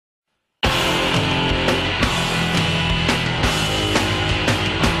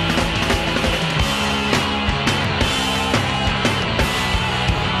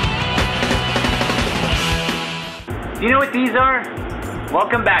what these are?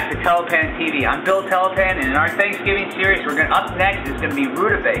 Welcome back to Telepan TV. I'm Bill Telepan, and in our Thanksgiving series, up next is going to be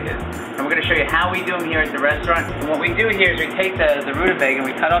rutabagas. And we're going to show you how we do them here at the restaurant. And what we do here is we take the rutabaga and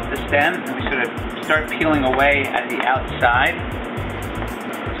we cut off the stem, and we sort of start peeling away at the outside.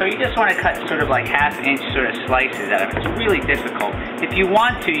 So you just want to cut sort of like half-inch sort of slices out of it. It's really difficult. If you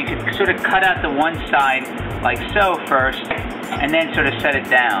want to, you can sort of cut out the one side like so first, and then sort of set it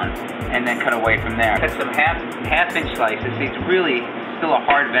down, and then cut away from there. Cut some half-inch slices. It's really still a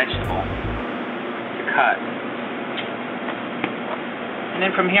hard vegetable to cut. And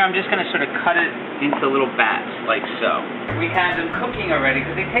then from here, I'm just going to sort of cut it into little bats, like so. We have them cooking already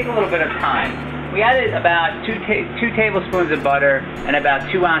because they take a little bit of time. We added about 2 tablespoons of butter and about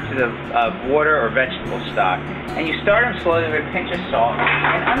 2 ounces of water or vegetable stock. And you start them slowly with a pinch of salt.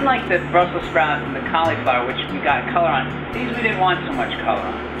 And unlike the Brussels sprouts and the cauliflower, which we got color on, these we didn't want so much color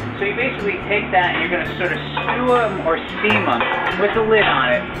on. So you basically take that and you're going to sort of stew them or steam them with the lid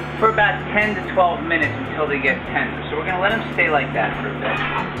on it for about 10 to 12 minutes until they get tender. So we're going to let them stay like that for a bit.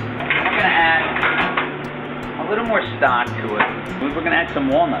 I'm going to add a little more stock to it. We're going to add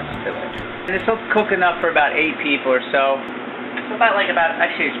some walnuts to it. And this will cook enough for about 8 people or so. So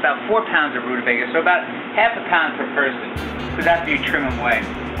actually it's about 4 pounds of rutabaga, so about half a pound per person, because after you trim them away.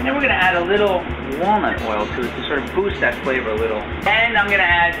 And then we're going to add a little walnut oil to it to sort of boost that flavor a little. And I'm going to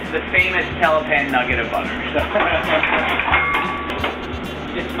add the famous Telepan nugget of butter.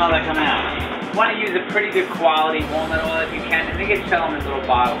 Just smell that coming out. You want to use a pretty good quality walnut oil if you can, and they get sell them in little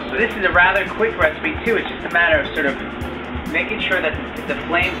bottles. So this is a rather quick recipe too. It's just a matter of sort of making sure that the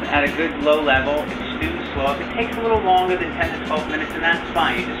flame's at a good low level, it stews slow. If it takes a little longer than 10 to 12 minutes, then that's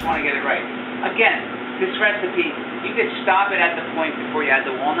fine. You just want to get it right. Again, this recipe, you could stop it at the point before you add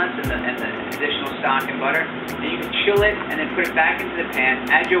the walnuts and the additional stock and butter, and you can chill it and then put it back into the pan,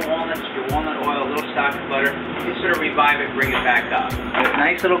 add your walnuts, your walnut oil, a little stock and butter, just sort of revive it, bring it back up.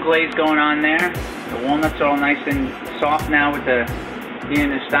 Nice little glaze going on there. The walnuts are all nice and soft now with being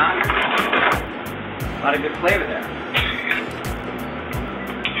in the stock. A lot of good flavor there.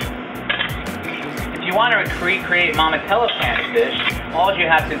 If you want to recreate Mama Telepan's dish, all you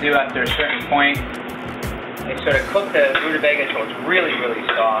have to do after a certain point is sort of cook the rutabaga until it's really, really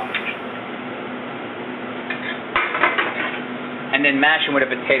soft. And then mash them with a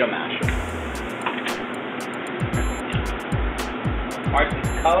potato masher. Hearts of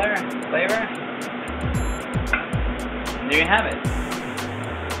color, flavor. And there you have it.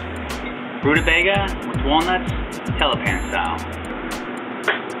 Rutabaga with walnuts, Telepan style.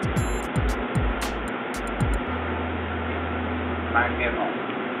 Reminds me of home.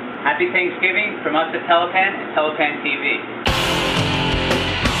 Happy Thanksgiving from us at Telepan and Telepan TV.